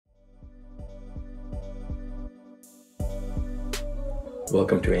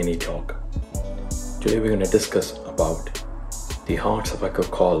Welcome to Any Talk. Today we're going to discuss about the hard cervical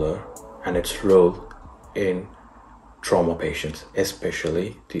collar and its role in trauma patients,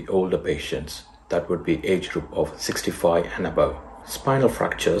 especially the older patients. That would be age group of 65 and above. Spinal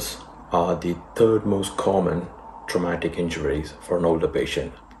fractures are the third most common traumatic injuries for an older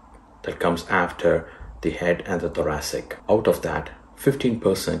patient. That comes after the head and the thoracic. Out of that,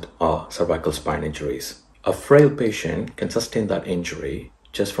 15% are cervical spine injuries. A frail patient can sustain that injury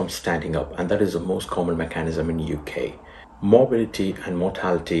just from standing up, and that is the most common mechanism in UK. Morbidity and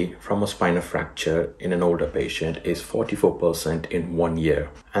mortality from a spinal fracture in an older patient is 44% in 1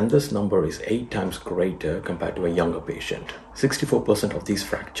 year, and this number is 8 times greater compared to a younger patient. 64% of these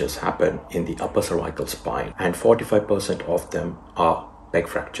fractures happen in the upper cervical spine, and 45% of them are peg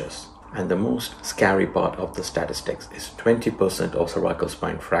fractures. And the most scary part of the statistics is 20% of cervical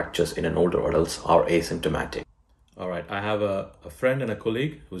spine fractures in an older adults are asymptomatic. All right, I have a friend and a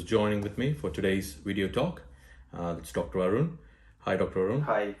colleague who's joining with me for today's video talk. It's Dr. Arun. Hi, Dr. Arun.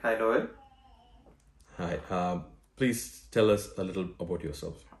 Hi Noel. Hi. Please tell us a little about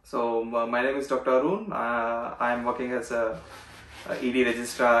yourself. So my name is Dr. Arun. I am working as a ED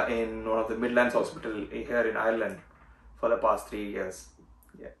registrar in one of the Midlands Hospital here in Ireland for the past 3 years.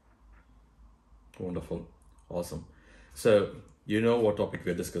 Yeah. Wonderful. Awesome. So you know what topic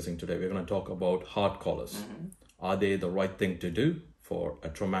we're discussing today. We're going to talk about heart collars. Mm-hmm. Are they the right thing to do for a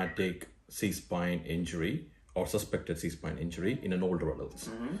traumatic C-spine injury or suspected C-spine injury in an older adult?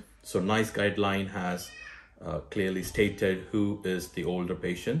 Mm-hmm. So NICE guideline has clearly stated who is the older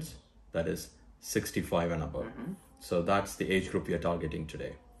patients, that is 65 and above. Mm-hmm. So that's the age group we are targeting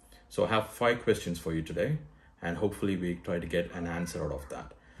today. So I have 5 questions for you today, and hopefully we try to get an answer out of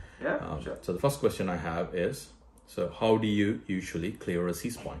that. Yeah, sure. So the first question I have is, so how do you usually clear a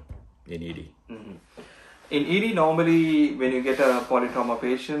C-spine in ED? Mm-hmm. In ED, normally when you get a polytrauma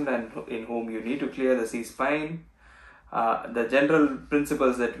patient and in whom you need to clear the C-spine, the general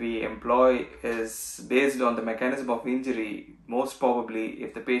principles that we employ is based on the mechanism of injury. Most probably,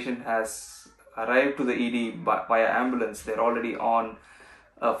 if the patient has arrived to the ED via ambulance, they're already on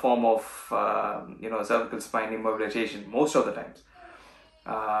a form of cervical spine immobilization most of the times.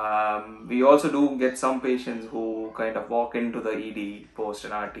 We also do get some patients who kind of walk into the ED post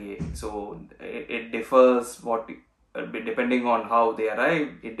an RTA. So it differs depending on how they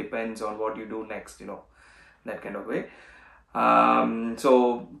arrive. It depends on what you do next, that kind of way.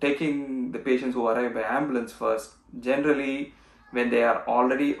 So taking the patients who arrive by ambulance first, generally when they are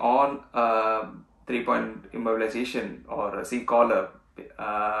already on a 3-point immobilization or a C-collar,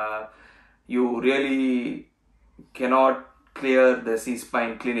 you really cannot clear the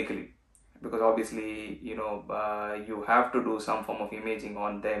C-spine clinically, because obviously you have to do some form of imaging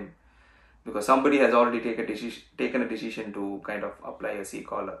on them, because somebody has already taken a decision to kind of apply a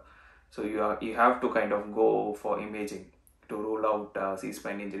C-collar. So you have to kind of go for imaging to rule out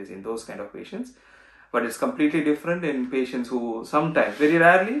C-spine injuries in those kind of patients. But it's completely different in patients who sometimes, very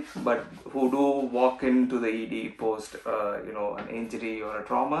rarely, but who do walk into the ED post an injury or a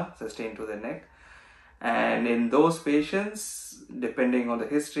trauma sustained to the neck. And in those patients, depending on the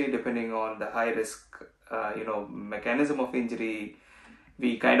history, depending on the high risk, mechanism of injury,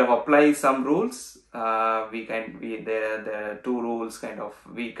 we kind of apply some rules. The 2 rules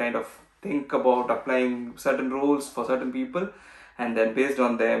we kind of think about applying certain rules for certain people, and then based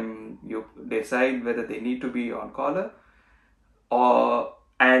on them, you decide whether they need to be on collar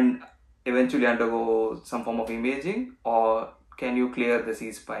and eventually undergo some form of imaging, or can you clear the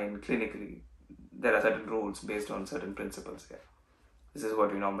C-spine clinically. There are certain rules based on certain principles here. This is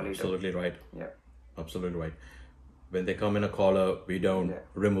what we normally do. Absolutely right. Yeah. Absolutely right. When they come in a collar, we don't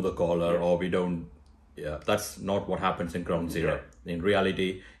remove the collar, or we don't. Yeah, that's not what happens in ground zero. Yeah. In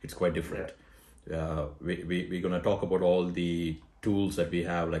reality, it's quite different. Yeah. We're going to talk about all the tools that we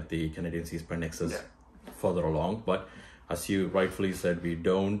have, like the Canadian C-spine Nexus, further along. But as you rightfully said, we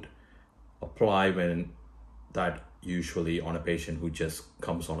don't apply when that usually on a patient who just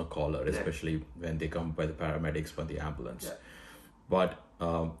comes on a collar, especially when they come by the paramedics, by the ambulance. Yeah. But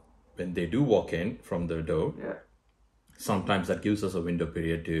when they do walk in from the door, sometimes that gives us a window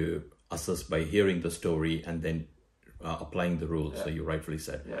period to assess by hearing the story and then applying the rules. So you rightfully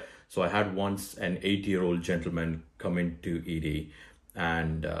said. Yeah. So I had once an 80-year-old gentleman come into ED,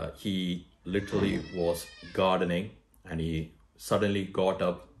 and he literally was gardening, and he suddenly got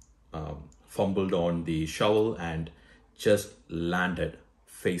up, fumbled on the shovel and just landed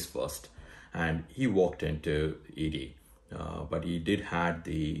face first, and he walked into ED. But he did had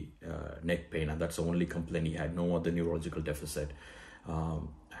the neck pain, and that's the only complaint he had. No other neurological deficit.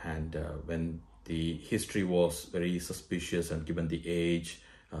 And when the history was very suspicious, and given the age,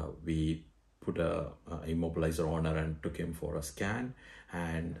 we put a immobilizer on her and took him for a scan,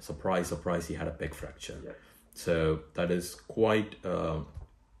 and surprise, surprise, he had a pec fracture. Yeah. So that is quite a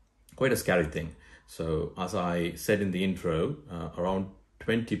scary thing. So as I said in the intro, around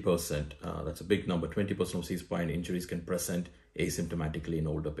 20%, that's a big number, 20% of C-spine injuries can present asymptomatically in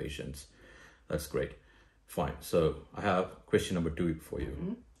older patients. That's great. Fine. So I have question number 2 for you.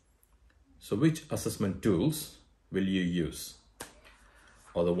 Mm-hmm. So which assessment tools will you use,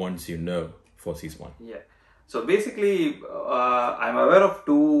 or the ones you know for C-spine? Yeah. So basically, I'm aware of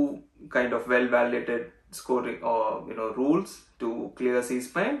 2 kind of well-validated scoring or rules to clear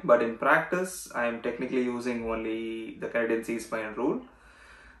C-spine, but in practice, I am technically using only the Canadian C-spine rule.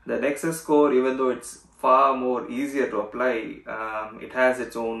 The Nexus score, even though it's far more easier to apply, it has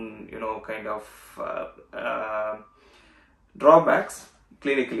its own kind of drawbacks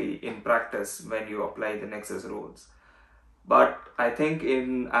clinically in practice when you apply the Nexus rules. But I think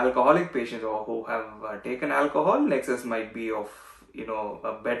in alcoholic patients or who have taken alcohol, Nexus might be of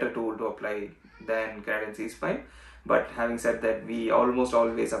a better tool to apply than Canadian C-spine. But having said that, we almost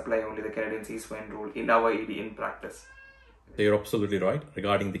always apply only the Canadian C-spine rule in our ED in practice. You're absolutely right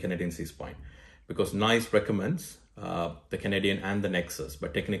regarding the Canadian C-spine, because NICE recommends the Canadian and the Nexus,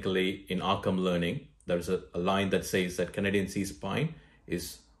 but technically in Outcome Learning, there's a line that says that Canadian C-spine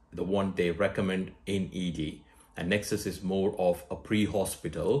is the one they recommend in ED, and Nexus is more of a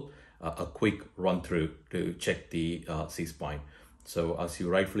pre-hospital, a quick run through to check the C-spine. So as you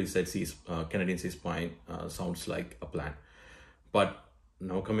rightfully said, Canadian C-spine sounds like a plan. But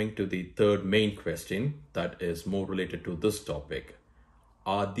now coming to the third main question that is more related to this topic.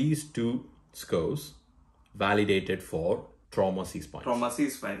 Are these 2 scores validated for trauma C-spine? Trauma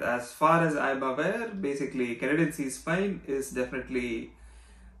C-spine. As far as I'm aware, basically Canadian C-spine is definitely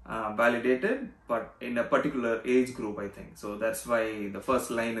validated, but in a particular age group, I think. So that's why the first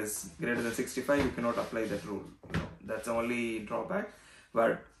line is greater than 65, you cannot apply that rule. That's the only drawback.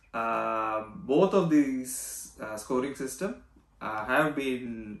 But both of these scoring system have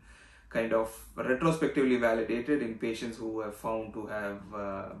been kind of retrospectively validated in patients who have found to have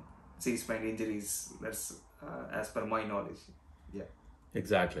C-spine injuries. That's as per my knowledge. Yeah.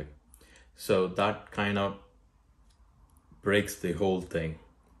 Exactly. So that kind of breaks the whole thing.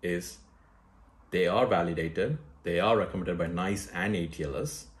 Is they are validated, they are recommended by NICE and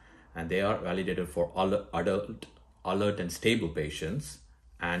ATLS, and they are validated for adult, alert and stable patients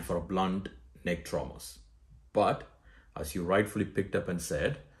and for blunt neck traumas. But as you rightfully picked up and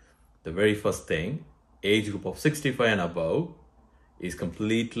said, the very first thing, age group of 65 and above is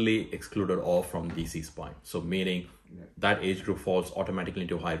completely excluded off from the C-spine. So meaning that age group falls automatically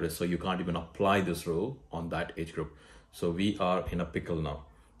into high risk. So you can't even apply this rule on that age group. So we are in a pickle now.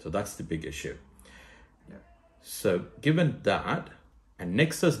 So that's the big issue. Yeah. So given that, and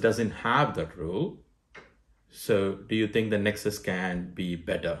Nexus doesn't have that rule, so do you think the Nexus can be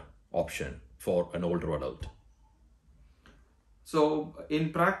better option for an older adult? So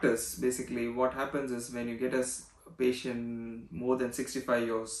in practice, basically what happens is when you get a patient more than 65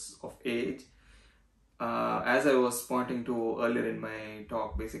 years of age, as I was pointing to earlier in my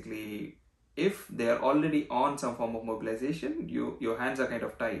talk, basically if they are already on some form of mobilization, your hands are kind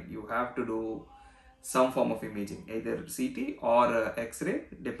of tied. You have to do some form of imaging, either CT or X-ray,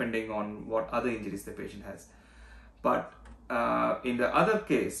 depending on what other injuries the patient has. But in the other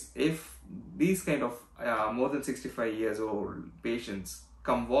case, if these kind of more than 65 years old patients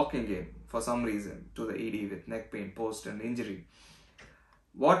come walking in for some reason to the ED with neck pain post an injury,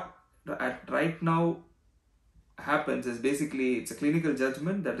 what right now happens is basically it's a clinical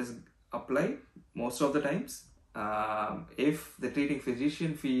judgment that is applied most of the times. If the treating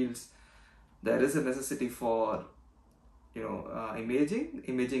physician feels there is a necessity for imaging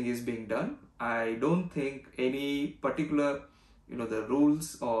is being done. I don't think any particular the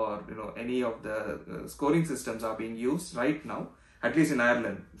rules or any of the scoring systems are being used right now, at least in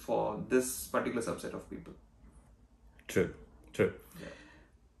Ireland, for this particular subset of people. True. Yeah.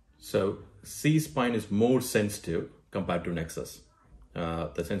 So C-spine is more sensitive compared to Nexus.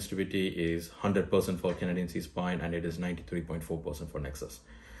 The sensitivity is 100% for Canadian C-spine and it is 93.4% for Nexus.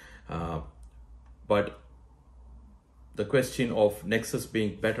 But the question of Nexus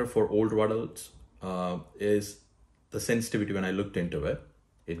being better for older adults is the sensitivity. When I looked into it,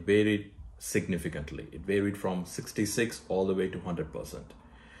 it varied significantly. It varied from 66 all the way to 100%.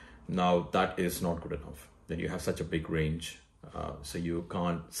 Now that is not good enough. Then you have such a big range, so you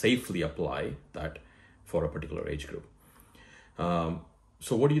can't safely apply that for a particular age group.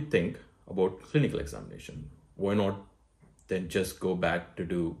 So what do you think about clinical examination? Why not then just go back to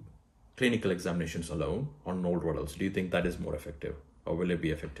do clinical examinations alone on old models, do you think that is more effective, or will it be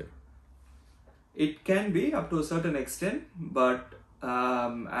effective? It can be up to a certain extent, but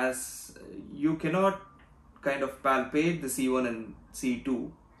as you cannot kind of palpate the C1 and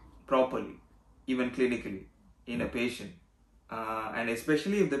C2 properly, even clinically, in a patient. And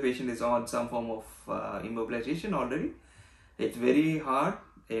especially if the patient is on some form of immobilization already, it's very hard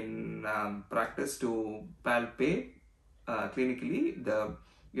in practice to palpate clinically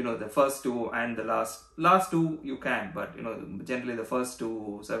the first two and the last two you can, but generally the first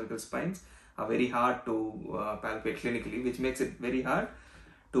two cervical spines are very hard to palpate clinically, which makes it very hard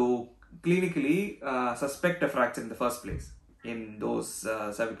to clinically suspect a fracture in the first place in those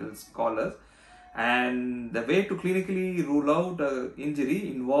cervical collars. And the way to clinically rule out an injury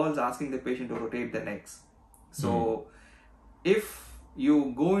involves asking the patient to rotate the necks. So if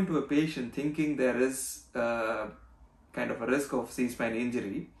you go into a patient thinking there is kind of a risk of C-spine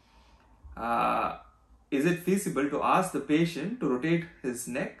injury, is it feasible to ask the patient to rotate his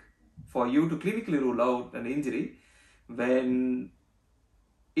neck for you to clinically rule out an injury when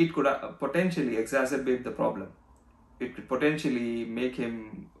it could potentially exacerbate the problem? It could potentially make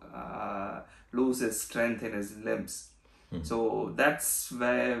him lose his strength in his limbs. So that's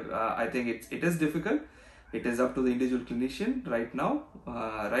where I think it is difficult. It is up to the individual clinician right now.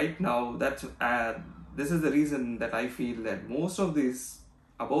 That's this is the reason that I feel that most of these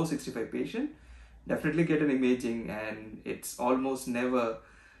above 65 patients definitely get an imaging, and it's almost never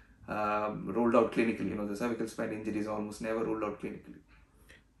ruled out clinically. The cervical spine injury is almost never ruled out clinically.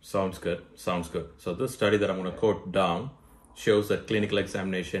 Sounds good. So this study that I'm going to quote down shows that clinical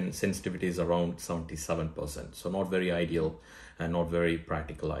examination sensitivity is around 77%. So not very ideal and not very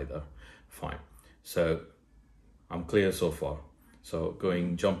practical either. Fine. So I'm clear so far. So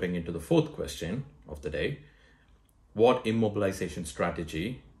jumping into the fourth question of the day, what immobilization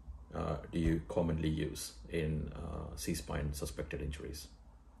strategy do you commonly use in C-spine suspected injuries?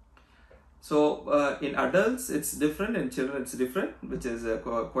 So in adults it's different, in children it's different, which is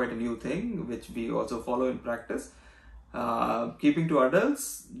quite a new thing which we also follow in practice. Keeping to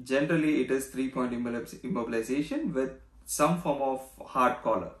adults, generally it is 3-point immobilization with some form of hard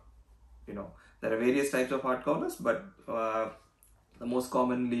collar. There are various types of hard collars, but the most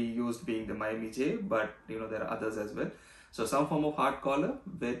commonly used being the Miami J, but there are others as well. So some form of hard collar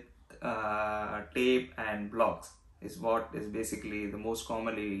with tape and blocks is what is basically the most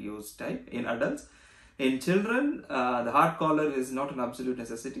commonly used type in adults. In children, the hard collar is not an absolute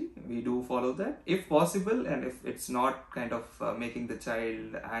necessity. We do follow that if possible, and if it's not kind of making the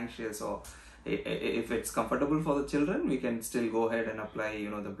child anxious, or if it's comfortable for the children, we can still go ahead and apply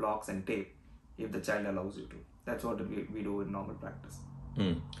the blocks and tape if the child allows you to. That's what we do in normal practice.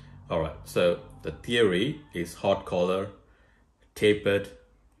 All right. So the theory is hard collar, tape it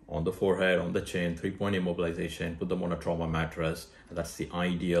on the forehead, on the chin, 3-point immobilization, put them on a trauma mattress. And that's the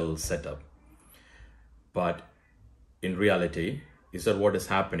ideal setup. But in reality, is that what is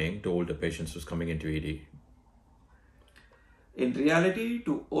happening to older patients who's coming into ED? In reality,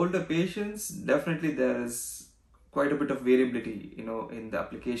 to older patients, definitely there is quite a bit of variability, in the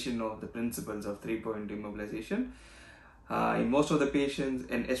application of the principles of 3-point immobilization. In most of the patients,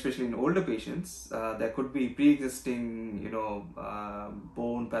 and especially in older patients, there could be pre-existing,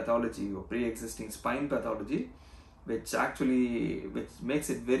 bone pathology or pre-existing spine pathology, which makes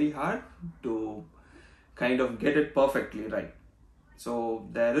it very hard to kind of get it perfectly right. So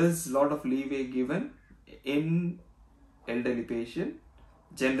there is a lot of leeway given in elderly patient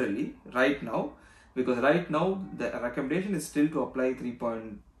generally right now, because right now the recommendation is still to apply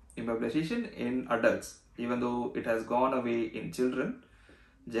 3-point immobilization in adults, even though it has gone away in children.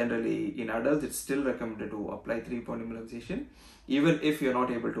 Generally in adults it's still recommended to apply 3-point immobilization, even if you're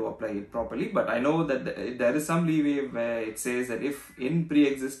not able to apply it properly. But I know that there is some leeway where it says that if in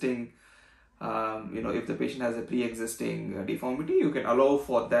pre-existing if the patient has a pre-existing deformity, you can allow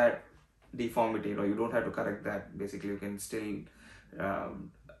for that deformity. You don't have to correct that. Basically, you can still,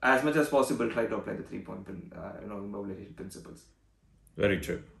 as much as possible, try to apply the 3-point immobilization principles. Very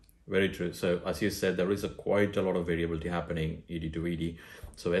true. Very true. So as you said, there is quite a lot of variability happening ED to ED.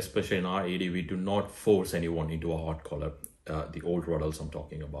 So especially in our ED, we do not force anyone into a hard collar. The old adults I'm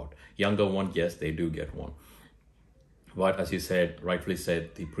talking about. Younger one, yes, they do get one. But as you said, rightfully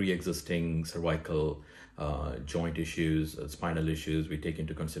said, the pre-existing cervical joint issues, spinal issues, we take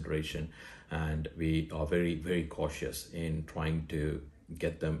into consideration, and we are very, very cautious in trying to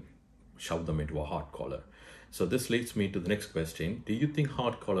shove them into a hard collar. So this leads me to the next question. Do you think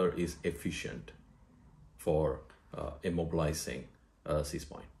hard collar is efficient for immobilizing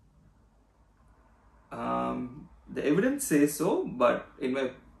C-spine? The evidence says so, but in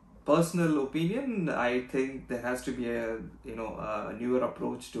my personal opinion, I think there has to be a a newer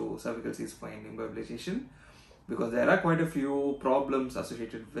approach to cervical C-spine immobilization, because there are quite a few problems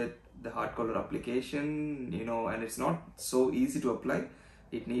associated with the heart collar application, and it's not so easy to apply.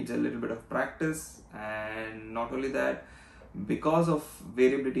 It needs a little bit of practice, and not only that, because of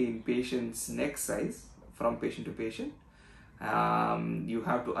variability in patient's neck size from patient to patient, you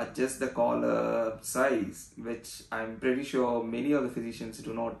have to adjust the collar size, which I'm pretty sure many of the physicians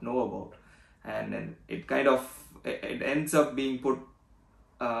do not know about, and then it ends up being put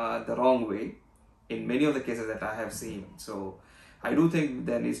the wrong way in many of the cases that I have seen. So I do think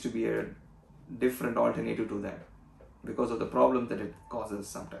there needs to be a different alternative to that because of the problem that it causes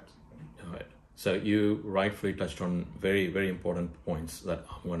sometimes. All right. So you rightfully touched on very, very important points that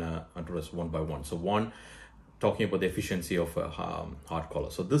I'm going to address one by one. So one, talking about the efficiency of a heart collar.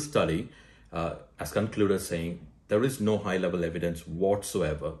 So this study has concluded saying there is no high-level evidence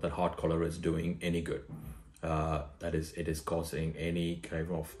whatsoever that heart collar is doing any good. That is, it is causing any kind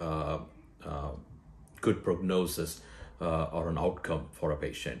of good prognosis or an outcome for a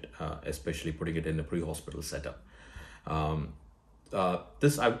patient, especially putting it in a pre-hospital setup.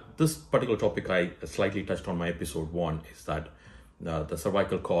 This particular topic I slightly touched on my episode 1 is that the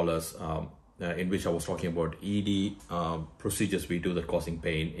cervical collars, in which I was talking about ED procedures we do that causing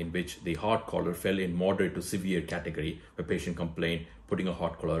pain, in which the heart collar fell in moderate to severe category, where patient complained putting a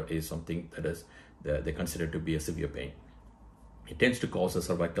heart collar is something that is they consider to be a severe pain. It tends to cause a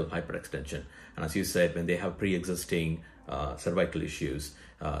cervical hyperextension, and as you said, when they have pre-existing cervical issues,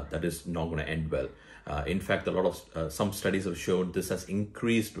 that is not going to end well. In fact, a lot of some studies have shown this has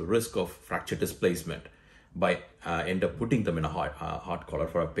increased risk of fracture displacement by end up putting them in a heart collar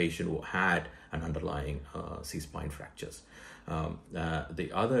for a patient who had an underlying C-spine fractures. The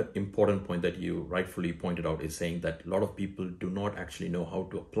other important point that you rightfully pointed out is saying that a lot of people do not actually know how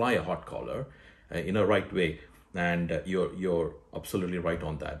to apply a heart collar in a right way, and you're absolutely right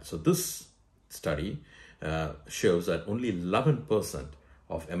on that. So this study shows that only 11%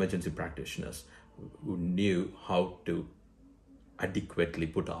 of emergency practitioners who knew how to adequately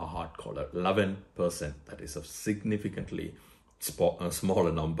put a heart collar. 11%, that is a significantly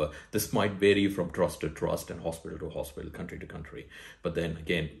smaller number. This might vary from trust to trust and hospital to hospital, country to country, but then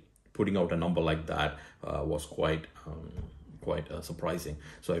again, putting out a number like that was quite surprising.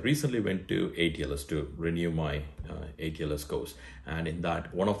 So I recently went to ATLS to renew my ATLS course, and in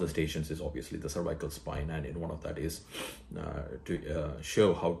that, one of the stations is obviously the cervical spine, and in one of that is to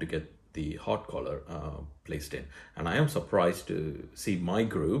show how to get the heart collar placed in. And I am surprised to see my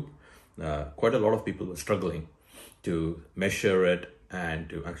group, quite a lot of people were struggling to measure it and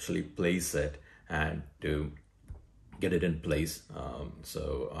to actually place it and to get it in place.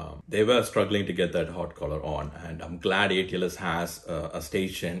 They were struggling to get that heart collar on, and I'm glad ATLS has a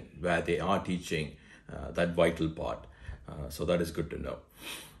station where they are teaching that vital part. So that is good to know.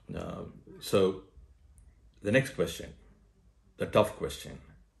 So the next question, the tough question,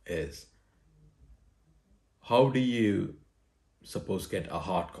 is how do you suppose get a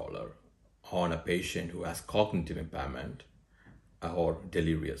heart collar on a patient who has cognitive impairment or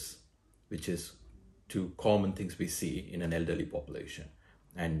delirious, which is two common things we see in an elderly population,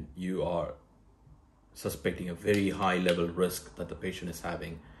 and you are suspecting a very high level risk that the patient is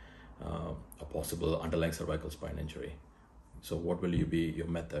having a possible underlying cervical spine injury. So what will be your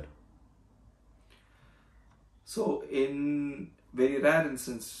method? So in very rare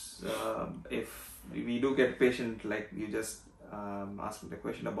instance, if we do get a patient like you just asked me the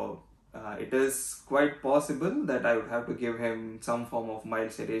question about, it is quite possible that I would have to give him some form of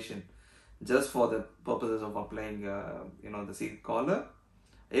mild sedation just for the purposes of applying the C collar.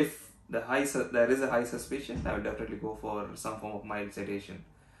 If there is a high suspicion, I would definitely go for some form of mild sedation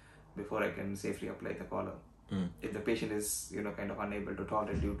before I can safely apply the collar. If the patient is kind of unable to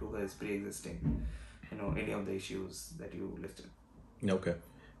tolerate due to his pre-existing any of the issues that you listed. Okay,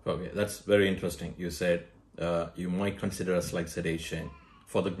 that's very interesting. You said you might consider a slight sedation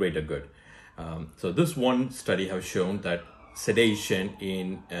for the greater good. So this one study has shown that sedation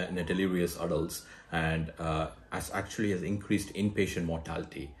in delirious adults and has increased inpatient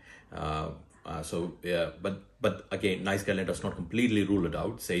mortality. But again, NICE guideline does not completely rule it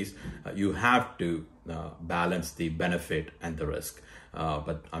out. Says you have to balance the benefit and the risk.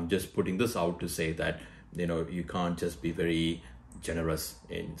 But I'm just putting this out to say that you can't just be very generous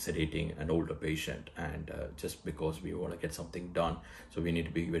in sedating an older patient, and just because we want to get something done. So we need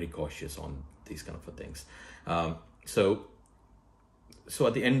to be very cautious on these kind of things. So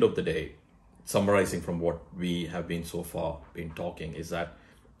at the end of the day, summarizing from what we have been so far been talking, is that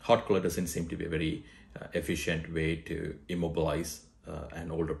heart collar doesn't seem to be a very efficient way to immobilize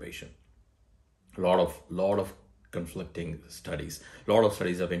an older patient. A lot of conflicting studies. A lot of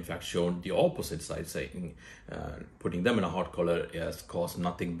studies have in fact shown the opposite side, saying putting them in a heart collar has caused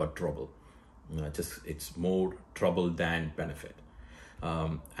nothing but trouble. It's more trouble than benefit.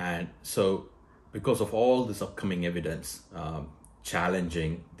 And so, because of all this upcoming evidence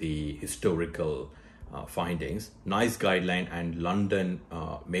challenging the historical findings, NICE guideline and London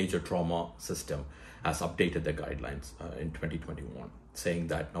Major Trauma System has updated the guidelines in 2021, saying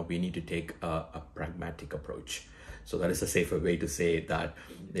that now we need to take a pragmatic approach. So that is a safer way to say that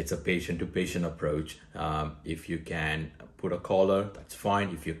it's a patient-to-patient approach. If you can put a collar, that's fine.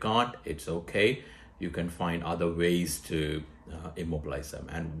 If you can't, it's okay. You can find other ways to immobilize them.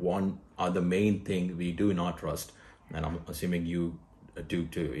 And one other main thing we do in our trust, and I'm assuming you do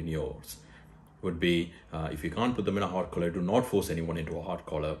too in yours, would be if you can't put them in a heart collar, do not force anyone into a heart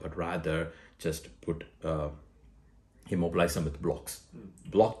collar, but rather just immobilize them with blocks.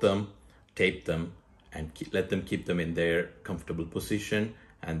 Block them, tape them, and let them keep them in their comfortable position,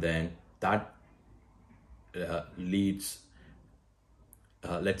 and then that leads,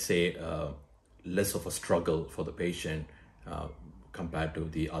 let's say, less of a struggle for the patient compared to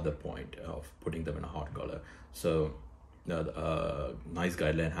the other point of putting them in a heart collar. So the NICE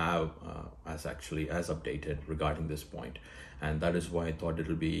guideline has updated regarding this point, and that is why I thought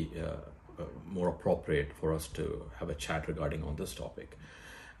it'll be more appropriate for us to have a chat regarding on this topic.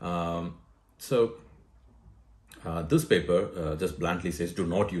 This paper just bluntly says do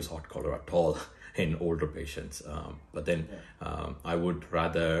not use heart collar at all in older patients. But then I would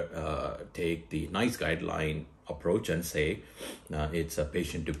rather take the NICE guideline approach and say it's a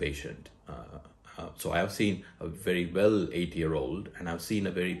patient to patient. So I have seen a very well 8-year-old, and I've seen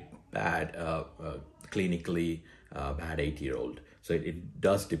a very bad, clinically bad 8-year-old. So it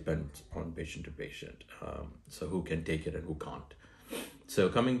does depend on patient to patient. So who can take it and who can't. So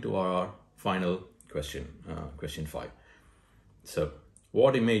coming to our final question, question 5. So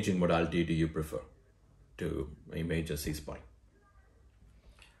what imaging modality do you prefer to image a C-spine?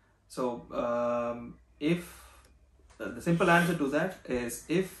 So if the simple answer to that is,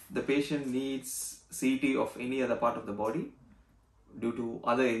 if the patient needs CT of any other part of the body due to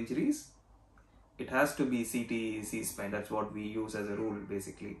other injuries, it has to be CT C-spine. That's what we use as a rule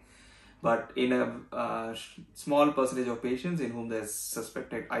basically. But in a small percentage of patients in whom there's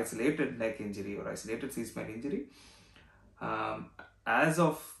suspected isolated neck injury or isolated C-spine injury, as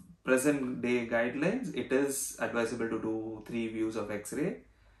of present day guidelines, it is advisable to do 3 views of X-ray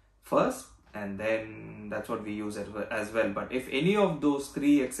first, and then that's what we use as well. But if any of those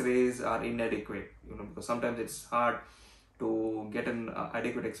 3 X-rays are inadequate, because sometimes it's hard to get an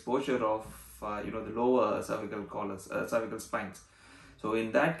adequate exposure of the lower cervical collars, cervical spines. So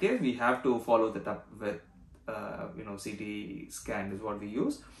in that case, we have to follow that up with CT scan is what we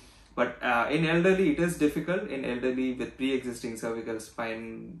use. But in elderly, it is difficult. In elderly with pre-existing cervical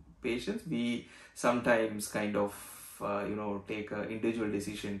spine patients, we sometimes kind of take an individual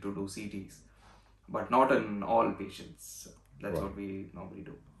decision to do CTs, but not in all patients. That's right. What we normally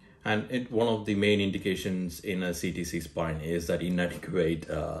do. And one of the main indications in a CT C-spine is that inadequate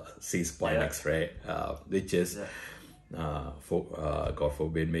C-spine X-ray, which is, God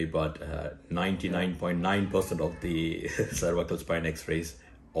forbid me, but 99.9% of the cervical spine X-rays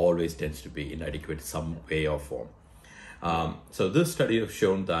always tends to be inadequate in some way or form. So this study has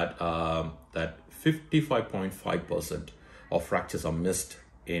shown that 55.5% of fractures are missed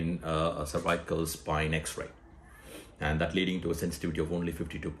in a cervical spine X-ray, and that leading to a sensitivity of only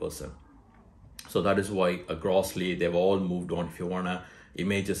 52%. So that is why grossly they've all moved on. If you want to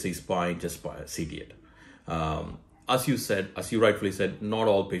image a C-spine, just CT it. As you rightfully said, not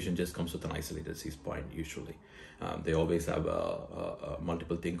all patients just comes with an isolated C-spine usually. They always have a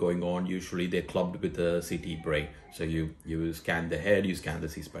multiple thing going on. Usually they're clubbed with a CT brain. So you scan the head, you scan the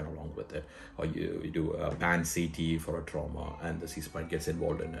C-spine along with it, or you do a pan CT for a trauma and the C-spine gets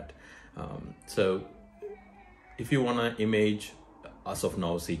involved in it. So if you want to image, as of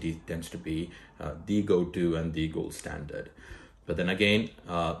now, CT tends to be the go-to and the gold standard. But then again,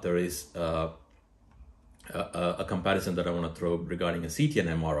 there is a comparison that I want to throw regarding a CT and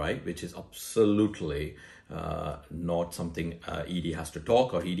MRI, which is absolutely not something ED has to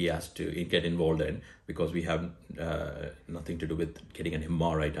talk or ED has to get involved in, because we have nothing to do with getting an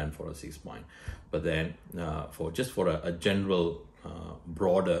MRI done for a C-spine. But then for a general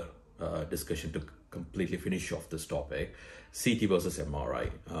broader discussion to completely finish off this topic, CT versus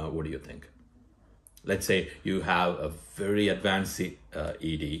MRI, what do you think? Let's say you have a very advanced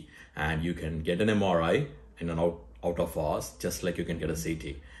ED and you can get an MRI in and out of hours, just like you can get a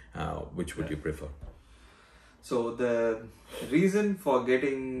CT. Which would you prefer? So the reason for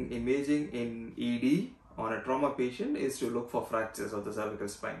getting imaging in ED on a trauma patient is to look for fractures of the cervical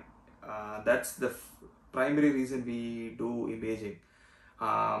spine. That's the primary reason we do imaging.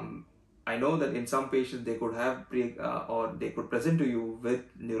 I know that in some patients they could have or they could present to you with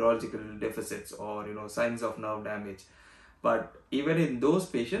neurological deficits or signs of nerve damage. But even in those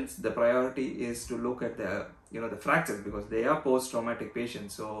patients, the priority is to look at the the fractures, because they are post-traumatic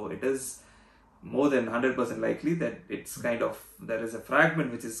patients. So it is more than 100% likely that it's there is a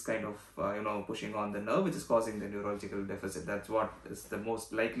fragment which is pushing on the nerve, which is causing the neurological deficit. That's what is the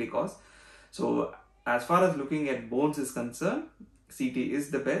most likely cause. So as far as looking at bones is concerned, CT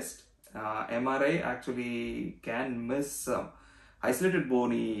is the best. MRI actually can miss isolated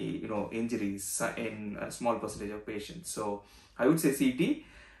bony injuries in a small percentage of patients. So I would say CT.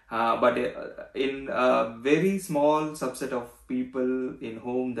 But in a very small subset of people in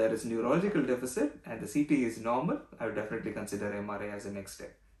whom there is neurological deficit and the CT is normal, I would definitely consider MRI as the next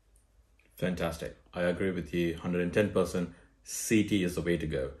step. Fantastic. I agree with you 110%. CT is the way to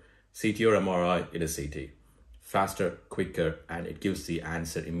go. CT or MRI, it is CT. Faster, quicker, and it gives the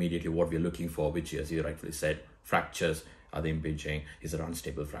answer immediately what we're looking for, which, as you rightfully said, fractures. Are they impinging? Is it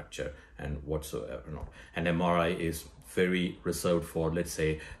unstable fracture? And whatsoever not. And MRI is very reserved for, let's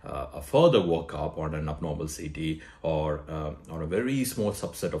say, a further workup on an abnormal CT or a very small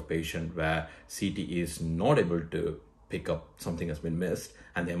subset of patient where CT is not able to pick up something has been missed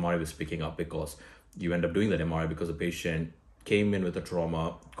and the MRI is picking up, because you end up doing that MRI because the patient came in with a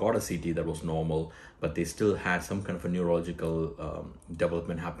trauma, got a CT that was normal, but they still had some kind of a neurological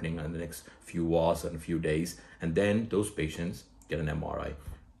development happening in the next few hours and a few days. And then those patients get an MRI,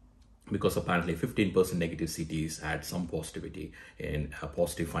 because apparently 15% negative CTs had some positivity in a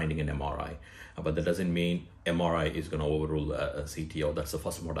positive finding in MRI. But that doesn't mean MRI is going to overrule a CT, or that's the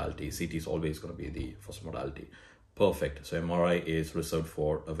first modality. CT is always going to be the first modality. Perfect. So MRI is reserved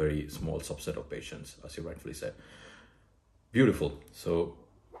for a very small subset of patients, as you rightfully said. Beautiful. So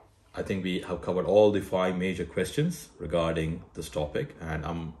I think we have covered all the 5 major questions regarding this topic, and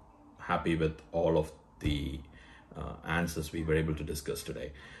I'm happy with all of the answers we were able to discuss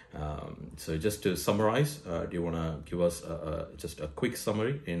today. So just to summarize, do you want to give us just a quick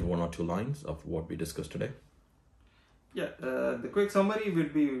summary in 1 or 2 lines of what we discussed today? Yeah, the quick summary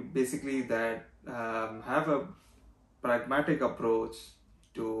would be basically that have a pragmatic approach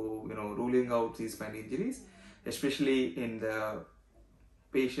to ruling out these spine injuries, especially in the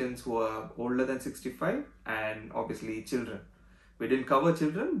patients who are older than 65 and obviously children. We didn't cover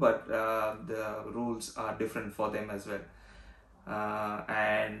children, but the rules are different for them as well.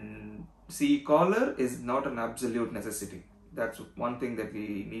 And C-collar is not an absolute necessity. That's one thing that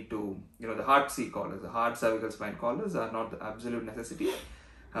we need to, the hard C-collars, the hard cervical spine collars are not the absolute necessity.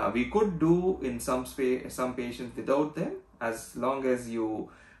 We could do in some patients without them, as long as you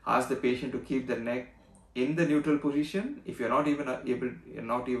ask the patient to keep the neck in the neutral position. If you're not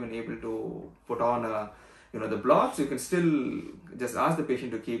even able to put on the blocks, you can still just ask the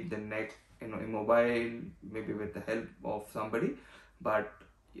patient to keep the neck immobile, maybe with the help of somebody. But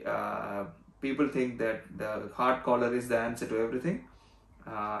people think that the hard collar is the answer to everything,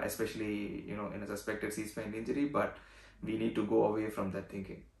 especially in a suspected C-spine injury, but we need to go away from that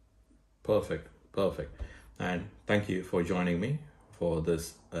thinking. Perfect. And thank you for joining me for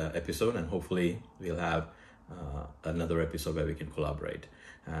this episode, and hopefully we'll have another episode where we can collaborate.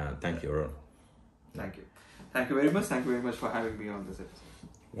 Thank you, Arun. Thank you. Thank you very much. Thank you very much for having me on this episode.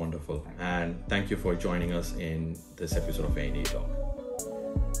 Wonderful. And thank you for joining us in this episode of A&E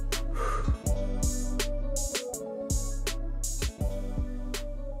Talk.